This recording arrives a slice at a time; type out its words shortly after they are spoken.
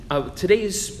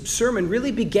today's sermon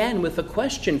really began with a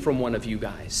question from one of you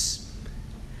guys.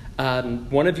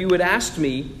 One of you had asked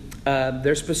me,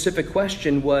 their specific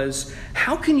question was,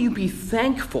 how can you be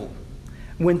thankful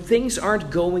when things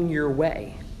aren't going your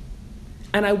way?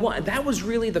 And that was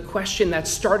really the question that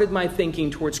started my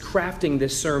thinking towards crafting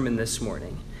this sermon this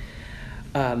morning.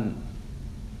 And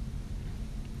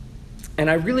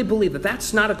I really believe that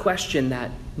that's not a question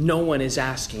that no one is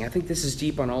asking. I think this is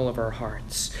deep on all of our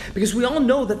hearts. Because we all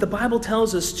know that the Bible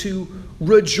tells us to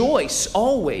rejoice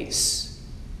always.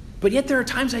 But yet there are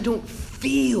times I don't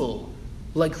feel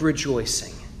like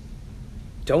rejoicing.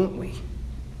 Don't we?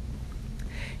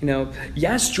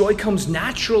 Yes, joy comes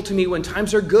natural to me when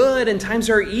times are good and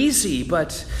times are easy.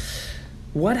 But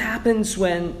what happens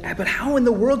but how in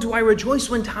the world do I rejoice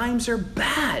when times are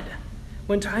bad?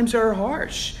 When times are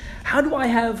harsh? How do I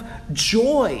have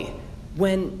joy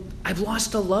when I've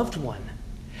lost a loved one?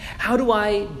 How do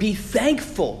I be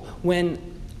thankful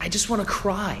when I just want to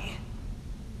cry?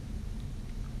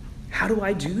 How do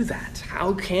I do that?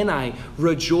 How can I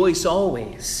rejoice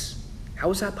always?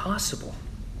 How is that possible?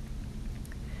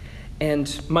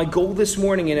 And my goal this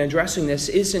morning in addressing this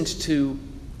isn't to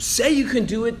say you can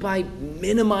do it by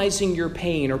minimizing your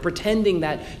pain or pretending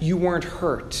that you weren't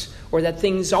hurt, or that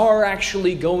things are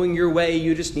actually going your way,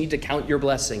 you just need to count your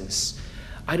blessings.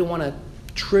 I don't want to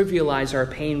trivialize our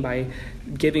pain by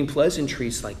giving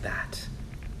pleasantries like that.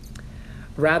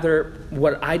 Rather,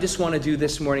 what I just want to do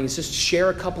this morning is just share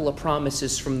a couple of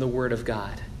promises from the Word of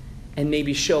God and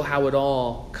maybe show how it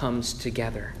all comes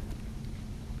together.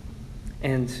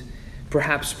 And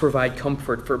perhaps provide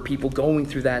comfort for people going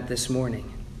through that this morning.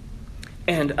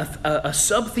 And a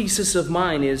sub-thesis of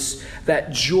mine is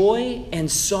that joy and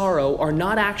sorrow are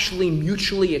not actually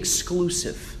mutually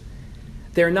exclusive.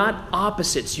 They're not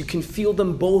opposites. You can feel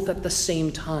them both at the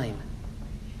same time.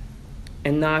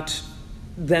 And not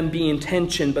them be in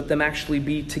tension, but them actually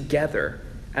be together.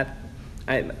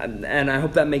 And I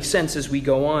hope that makes sense as we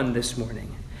go on this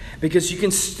morning. Because you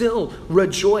can still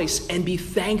rejoice and be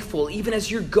thankful even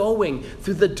as you're going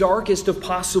through the darkest of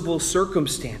possible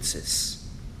circumstances.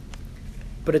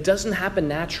 But it doesn't happen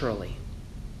naturally.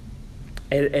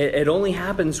 It only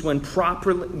happens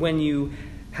when you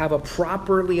have a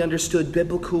properly understood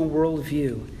biblical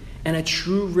worldview and a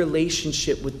true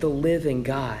relationship with the living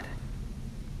God.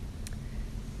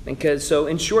 So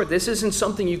in short, this isn't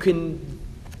something you can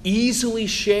easily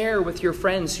share with your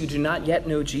friends who do not yet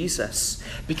know Jesus.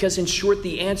 Because in short,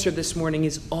 the answer this morning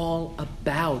is all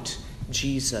about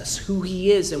Jesus, who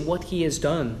he is and what he has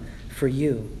done for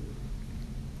you.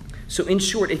 So in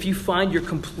short, if you find your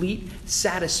complete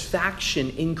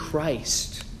satisfaction in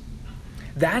Christ,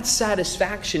 that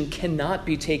satisfaction cannot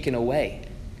be taken away,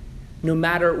 no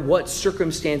matter what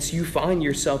circumstance you find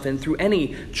yourself in through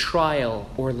any trial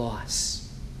or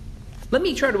loss. Let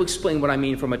me try to explain what I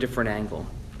mean from a different angle.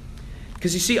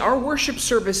 Because you see, our worship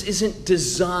service isn't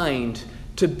designed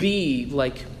to be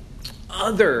like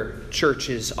other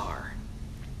churches are.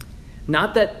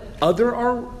 Not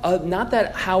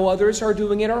that how others are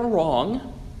doing it are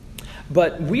wrong,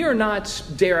 but we are not,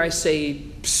 dare I say,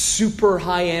 super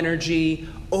high energy,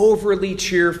 overly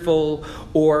cheerful,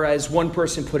 or as one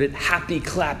person put it, happy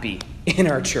clappy in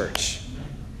our church.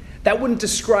 That wouldn't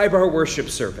describe our worship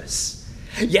service.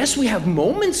 Yes, we have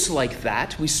moments like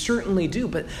that. We certainly do.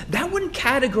 But that wouldn't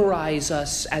categorize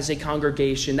us as a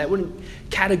congregation. That wouldn't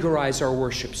categorize our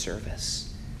worship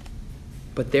service.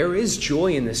 But there is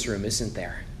joy in this room, isn't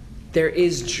there? There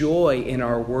is joy in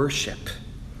our worship.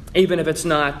 Even if it's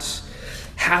not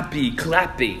happy,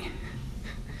 clappy.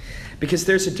 Because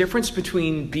there's a difference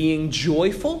between being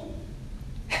joyful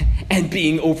and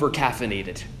being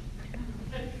over-caffeinated.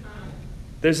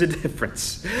 There's a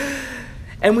difference.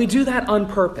 And we do that on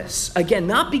purpose. Again,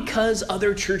 not because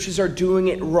other churches are doing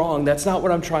it wrong. That's not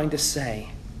what I'm trying to say.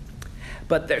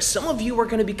 But there's some of you are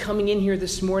going to be coming in here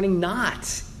this morning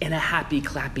not in a happy,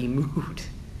 clappy mood.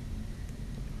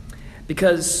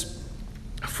 Because,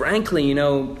 frankly, in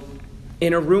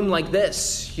a room like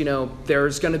this,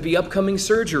 there's going to be upcoming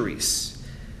surgeries.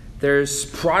 There's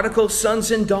prodigal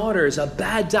sons and daughters, a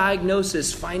bad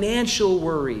diagnosis, financial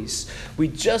worries. We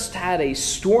just had a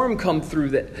storm come through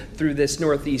this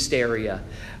northeast area.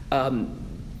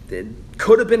 It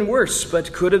could have been worse,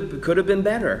 but could have been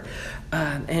better.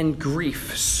 And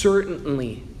grief,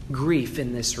 certainly grief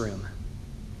in this room.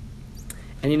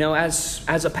 And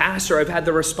as a pastor, I've had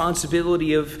the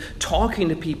responsibility of talking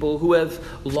to people who have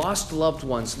lost loved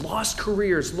ones, lost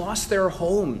careers, lost their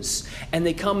homes. And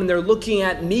they come and they're looking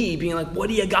at me being like, what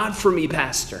do you got for me,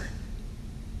 Pastor?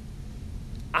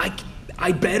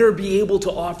 I better be able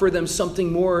to offer them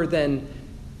something more than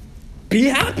be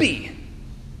happy.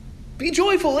 Be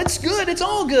joyful. It's good. It's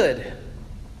all good.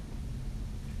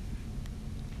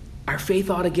 Our faith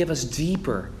ought to give us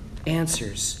deeper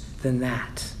answers than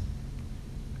that.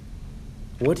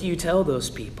 What do you tell those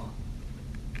people?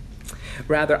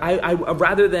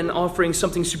 Rather than offering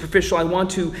something superficial, I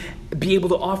want to be able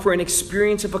to offer an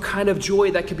experience of a kind of joy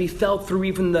that can be felt through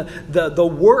even the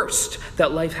worst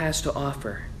that life has to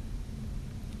offer.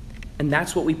 And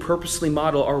that's what we purposely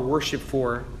model our worship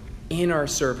for in our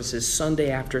services, Sunday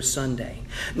after Sunday.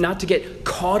 Not to get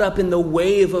caught up in the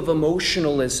wave of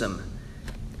emotionalism,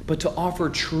 but to offer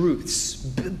truths,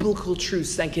 biblical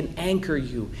truths that can anchor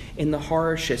you in the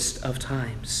harshest of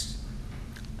times.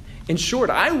 In short,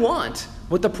 I want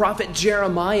what the prophet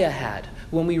Jeremiah had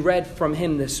when we read from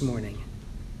him this morning.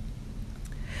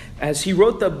 As he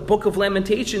wrote the book of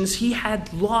Lamentations, he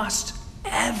had lost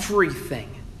everything.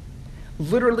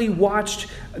 Literally watched,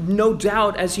 no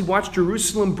doubt, as he watched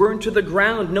Jerusalem burn to the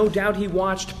ground, no doubt he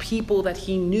watched people that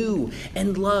he knew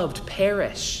and loved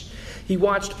perish. He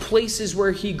watched places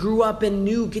where he grew up and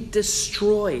knew get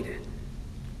destroyed.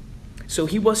 So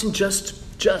he wasn't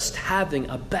just having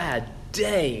a bad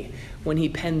day when he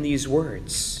penned these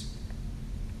words.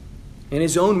 In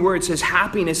his own words, his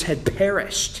happiness had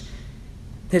perished.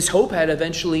 His hope had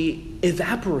eventually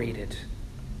evaporated.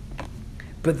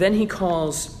 But then he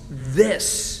calls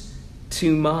this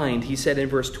to mind. He said in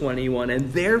verse 21,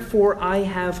 "And therefore I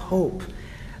have hope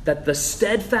that the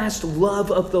steadfast love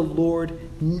of the Lord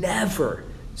never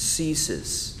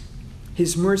ceases.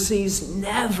 His mercies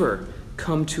never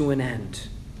come to an end."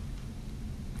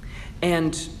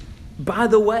 And by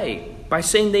the way, by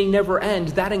saying they never end,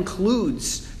 that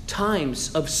includes times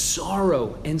of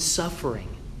sorrow and suffering.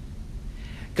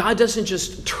 God doesn't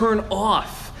just turn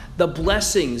off the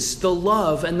blessings, the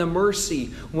love, and the mercy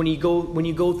when you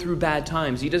go through bad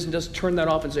times. He doesn't just turn that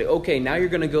off and say, okay, now you're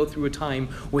going to go through a time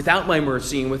without my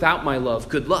mercy and without my love.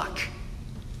 Good luck.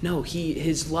 No,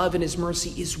 his love and his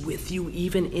mercy is with you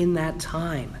even in that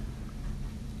time.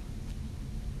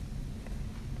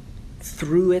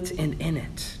 Through it and in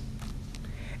it.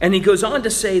 And he goes on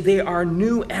to say, they are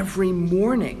new every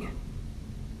morning.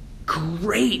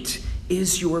 Great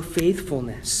is your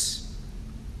faithfulness.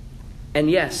 And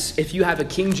yes, if you have a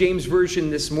King James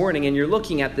Version this morning and you're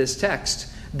looking at this text,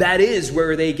 that is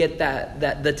where they get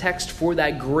that the text for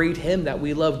that great hymn that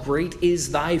we love, "Great is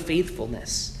thy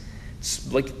faithfulness."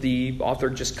 It's like the author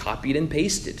just copied and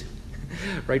pasted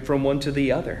right from one to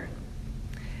the other.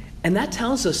 And that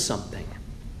tells us something.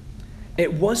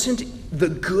 It wasn't the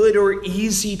good or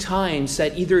easy times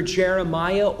that either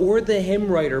Jeremiah or the hymn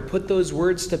writer put those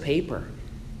words to paper.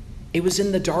 It was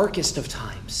in the darkest of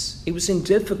times. It was in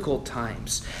difficult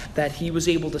times that he was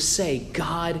able to say,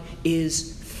 God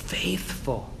is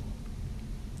faithful.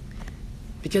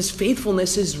 Because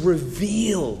faithfulness is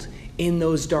revealed in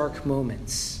those dark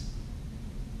moments.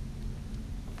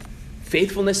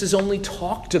 Faithfulness is only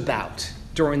talked about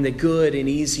during the good and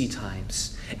easy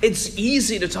times. It's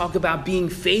easy to talk about being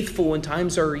faithful when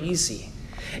times are easy.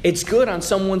 It's good on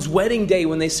someone's wedding day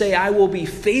when they say, I will be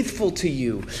faithful to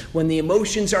you, when the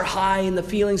emotions are high and the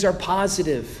feelings are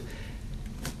positive.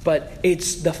 But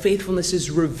the faithfulness is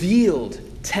revealed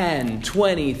 10,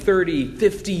 20, 30,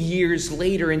 50 years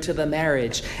later into the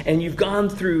marriage. And you've gone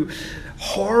through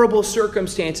horrible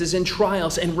circumstances and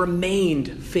trials and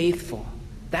remained faithful.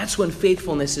 That's when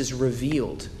faithfulness is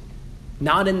revealed.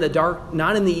 Not in the dark,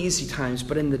 not in the easy times,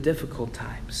 but in the difficult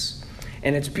times.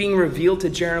 And it's being revealed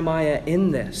to Jeremiah in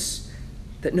this,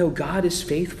 that no, God is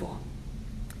faithful.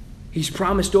 He's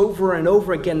promised over and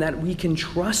over again that we can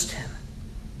trust him.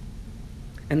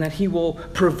 And that he will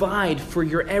provide for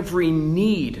your every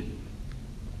need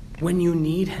when you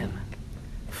need him.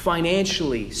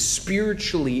 Financially,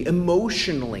 spiritually,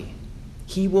 emotionally,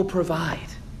 he will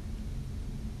provide.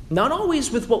 Not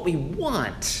always with what we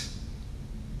want,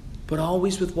 but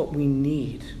always with what we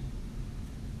need.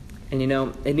 And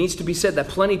it needs to be said that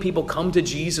plenty of people come to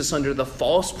Jesus under the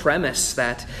false premise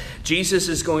that Jesus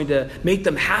is going to make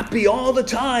them happy all the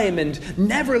time and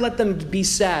never let them be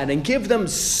sad and give them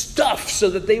stuff so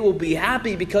that they will be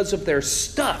happy because of their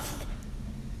stuff.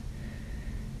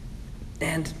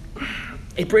 And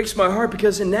it breaks my heart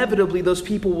because inevitably those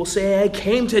people will say, I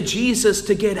came to Jesus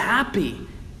to get happy,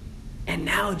 and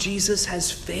now Jesus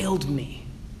has failed me.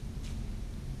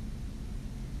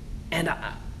 And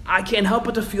I can't help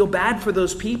but to feel bad for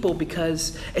those people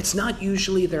because it's not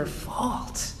usually their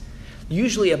fault.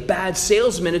 Usually a bad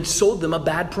salesman had sold them a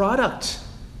bad product.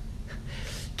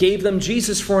 Gave them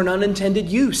Jesus for an unintended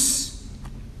use.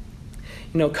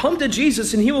 Come to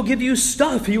Jesus and he will give you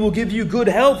stuff. He will give you good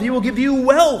health. He will give you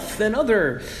wealth and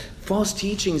other false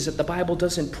teachings that the Bible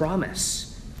doesn't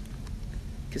promise.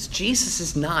 Because Jesus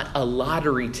is not a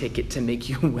lottery ticket to make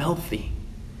you wealthy.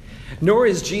 Nor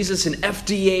is Jesus an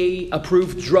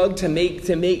FDA-approved drug to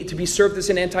be served as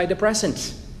an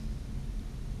antidepressant.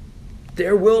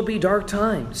 There will be dark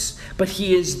times, but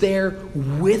he is there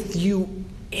with you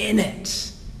in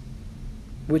it,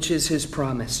 which is his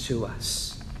promise to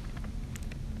us.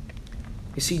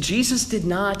 You see, Jesus did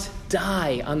not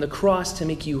die on the cross to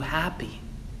make you happy.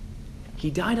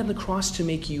 He died on the cross to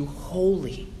make you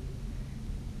holy.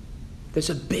 There's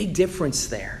a big difference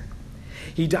there.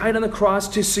 He died on the cross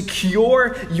to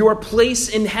secure your place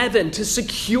in heaven, to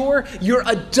secure your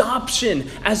adoption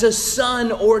as a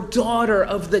son or daughter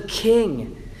of the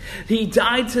King. He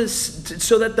died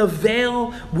so that the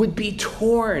veil would be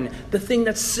torn. The thing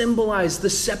that symbolized the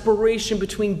separation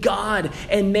between God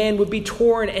and man would be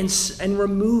torn and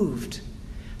removed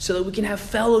so that we can have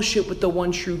fellowship with the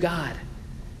one true God.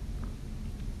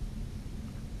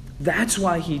 That's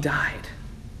why he died.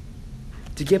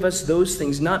 To give us those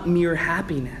things, not mere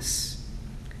happiness.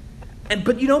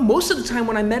 But most of the time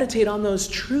when I meditate on those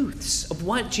truths of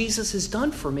what Jesus has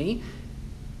done for me,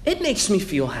 it makes me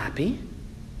feel happy,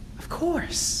 of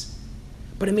course.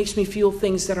 But it makes me feel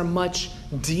things that are much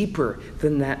deeper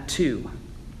than that too.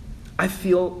 I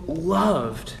feel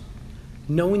loved,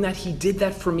 knowing that he did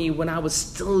that for me when I was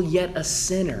still yet a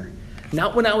sinner.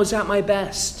 Not when I was at my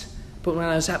best, but when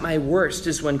I was at my worst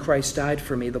is when Christ died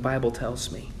for me, the Bible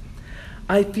tells me.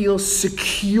 I feel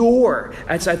secure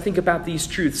as I think about these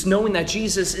truths, knowing that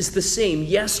Jesus is the same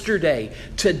yesterday,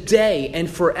 today, and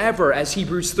forever, as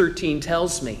Hebrews 13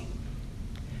 tells me.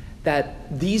 That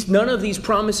none of these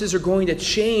promises are going to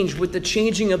change with the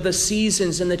changing of the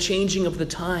seasons and the changing of the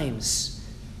times.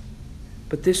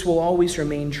 But this will always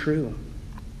remain true.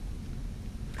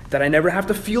 That I never have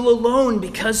to feel alone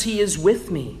because he is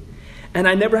with me. And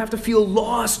I never have to feel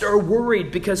lost or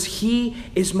worried because he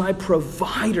is my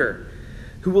provider,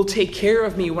 who will take care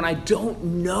of me when I don't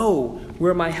know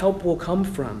where my help will come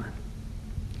from.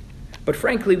 But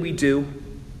frankly, we do.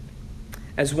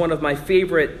 As one of my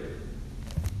favorite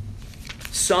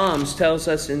Psalms tells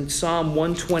us in Psalm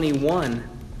 121,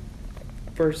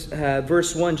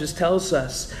 verse 1 just tells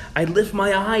us, I lift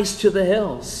my eyes to the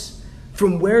hills.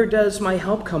 From where does my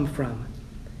help come from?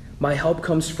 My help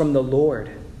comes from the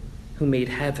Lord, who made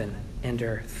heaven and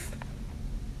earth.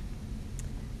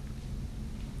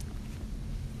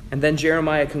 And then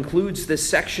Jeremiah concludes this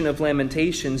section of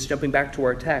Lamentations, jumping back to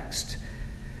our text,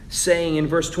 saying in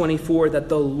verse 24 that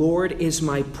the Lord is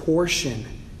my portion,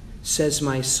 says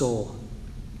my soul.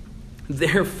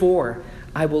 Therefore,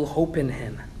 I will hope in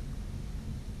him.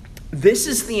 This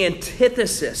is the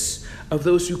antithesis of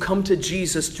those who come to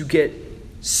Jesus to get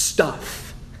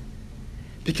stuff.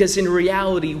 Because in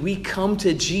reality, we come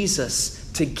to Jesus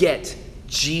to get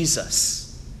Jesus.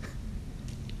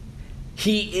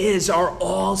 He is our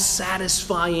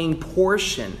all-satisfying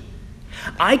portion.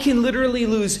 I can literally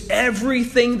lose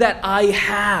everything that I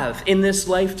have in this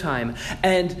lifetime,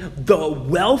 and the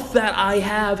wealth that I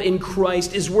have in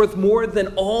Christ is worth more than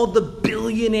all the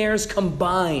billionaires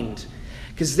combined,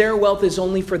 because their wealth is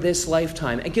only for this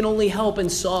lifetime and can only help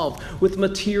and solve with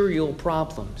material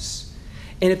problems.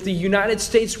 And if the United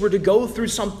States were to go through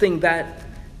something that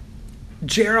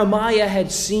Jeremiah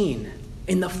had seen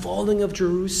in the falling of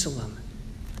Jerusalem,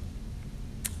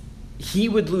 he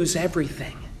would lose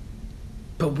everything,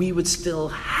 but we would still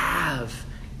have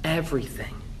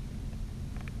everything.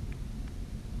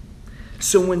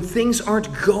 So when things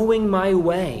aren't going my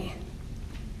way,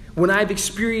 when I've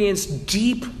experienced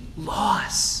deep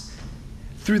loss,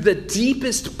 through the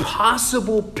deepest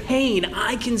possible pain,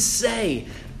 I can say,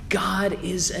 God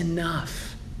is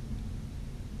enough.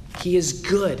 He is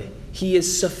good. He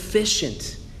is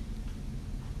sufficient.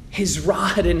 His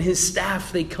rod and his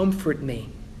staff, they comfort me.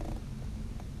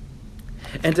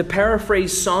 And to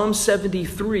paraphrase Psalm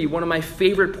 73, one of my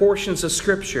favorite portions of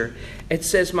Scripture, it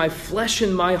says, my flesh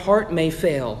and my heart may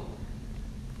fail.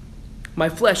 My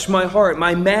flesh, my heart,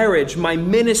 my marriage, my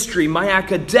ministry, my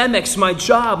academics, my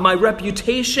job, my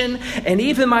reputation, and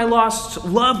even my lost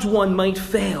loved one might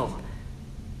fail.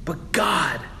 But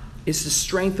God is the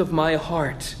strength of my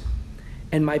heart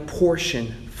and my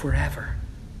portion forever.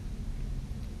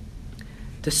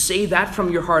 To say that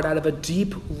from your heart out of a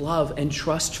deep love and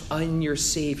trust in your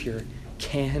Savior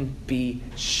can be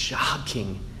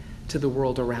shocking to the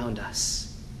world around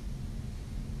us.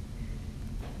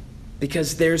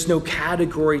 Because there's no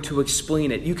category to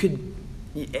explain it.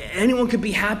 Anyone could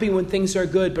be happy when things are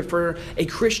good, but for a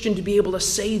Christian to be able to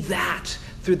say that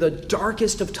through the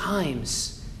darkest of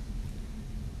times,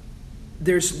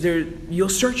 you'll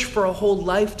search for a whole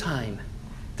lifetime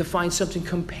to find something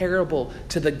comparable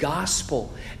to the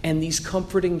gospel and these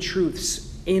comforting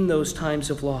truths in those times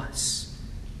of loss.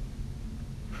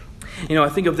 I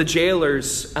think of the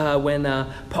jailers when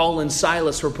Paul and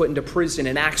Silas were put into prison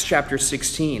in Acts chapter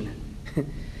 16.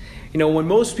 When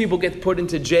most people get put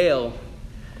into jail,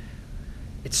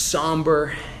 it's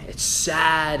somber, it's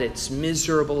sad, it's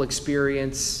miserable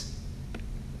experience.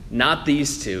 Not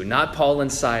these two, not Paul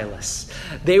and Silas.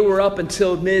 They were up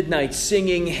until midnight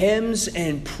singing hymns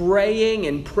and praying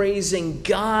and praising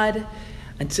God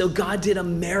until God did a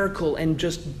miracle and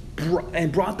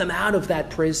brought them out of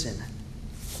that prison.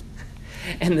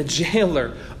 And the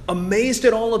jailer, amazed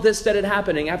at all of this that had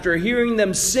happening, after hearing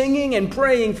them singing and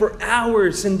praying for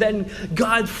hours and then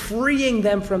God freeing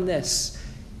them from this,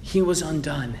 he was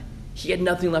undone. He had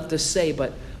nothing left to say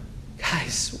but,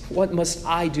 guys, what must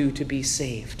I do to be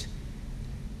saved?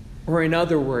 Or in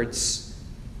other words,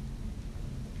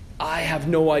 I have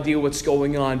no idea what's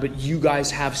going on, but you guys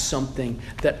have something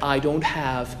that I don't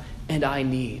have and I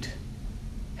need.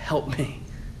 Help me.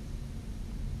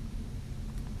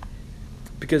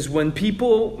 Because when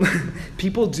people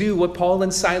do what Paul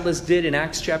and Silas did in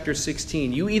Acts chapter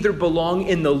 16, you either belong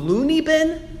in the loony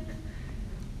bin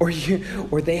or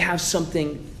they have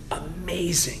something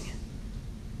amazing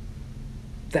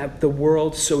that the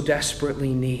world so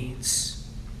desperately needs.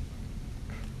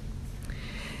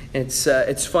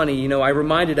 It's funny, I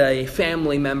reminded a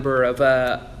family member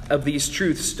of these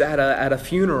truths at a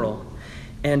funeral,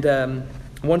 and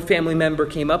one family member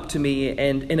came up to me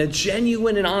and in a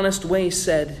genuine and honest way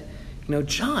said,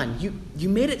 John, you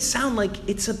made it sound like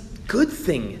it's a good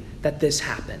thing that this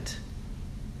happened.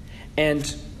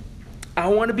 And I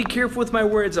want to be careful with my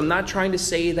words. I'm not trying to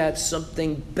say that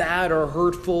something bad or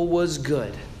hurtful was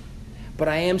good. But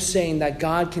I am saying that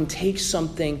God can take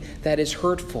something that is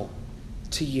hurtful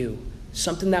to you,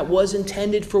 something that was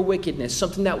intended for wickedness,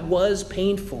 something that was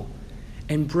painful,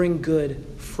 and bring good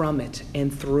from it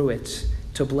and through it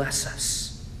to bless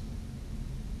us.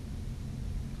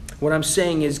 What I'm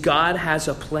saying is God has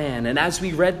a plan, and as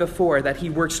we read before, that he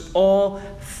works all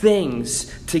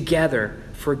things together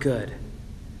for good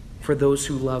for those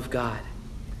who love God.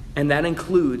 And that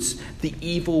includes the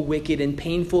evil, wicked, and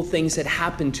painful things that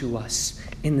happen to us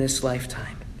in this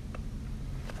lifetime.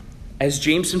 As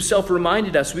James himself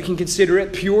reminded us, we can consider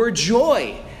it pure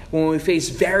joy when we face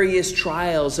various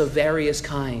trials of various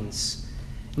kinds,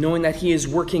 knowing that he is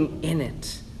working in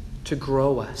it to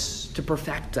grow us, to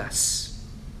perfect us.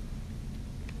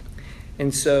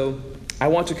 And so I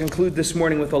want to conclude this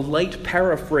morning with a light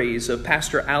paraphrase of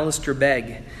Pastor Alistair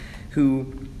Begg,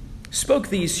 who spoke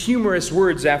these humorous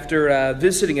words after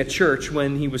visiting a church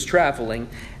when he was traveling,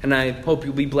 and I hope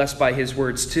you'll be blessed by his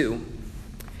words too.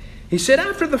 He said,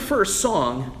 after the first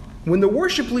song, when the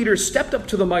worship leader stepped up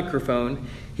to the microphone,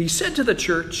 he said to the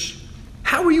church,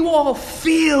 "How are you all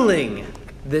feeling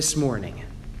this morning?"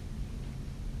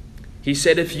 He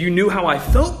said, if you knew how I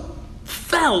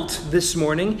felt this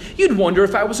morning, you'd wonder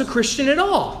if I was a Christian at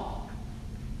all.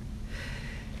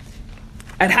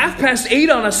 At 8:30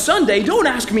 on a Sunday, don't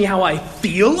ask me how I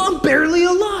feel. I'm barely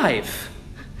alive.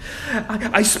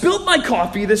 I spilled my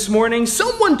coffee this morning.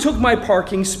 Someone took my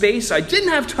parking space. I didn't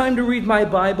have time to read my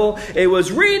Bible. It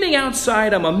was raining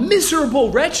outside. I'm a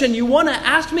miserable wretch, and you want to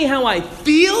ask me how I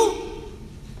feel?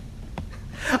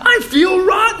 I feel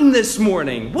rotten this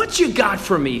morning. What you got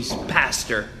for me,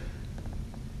 Pastor?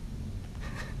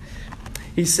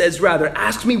 He says, rather,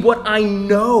 ask me what I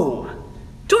know.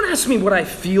 Don't ask me what I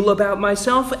feel about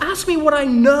myself. Ask me what I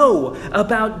know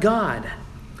about God.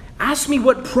 Ask me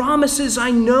what promises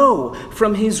I know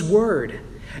from his word.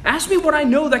 Ask me what I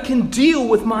know that can deal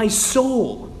with my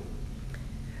soul.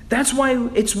 That's why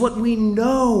it's what we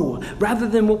know rather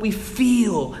than what we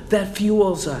feel that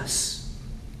fuels us.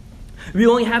 We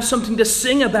only have something to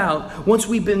sing about once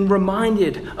we've been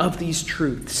reminded of these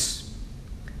truths.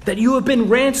 That you have been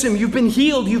ransomed, you've been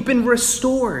healed, you've been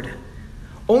restored.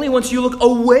 Only once you look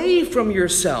away from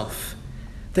yourself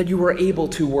that you are able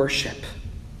to worship.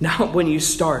 Not when you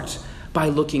start by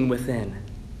looking within.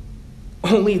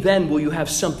 Only then will you have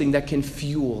something that can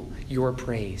fuel your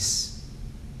praise.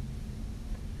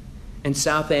 And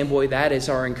South Amboy, that is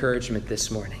our encouragement this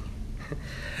morning.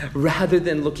 Rather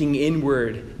than looking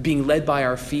inward, being led by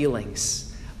our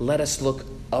feelings, let us look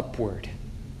upward.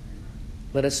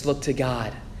 Let us look to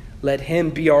God. Let him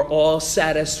be our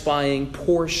all-satisfying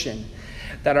portion.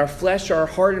 That our flesh, our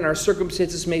heart, and our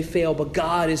circumstances may fail, but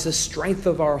God is the strength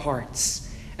of our hearts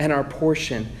and our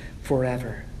portion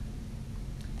forever.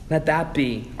 Let that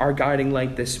be our guiding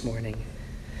light this morning.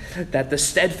 That the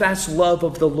steadfast love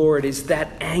of the Lord is that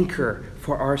anchor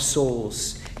for our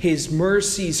souls. His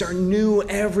mercies are new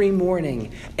every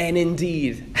morning. And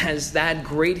indeed, as that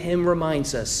great hymn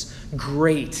reminds us,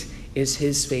 great is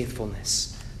his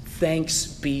faithfulness. Thanks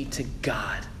be to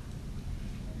God.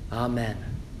 Amen.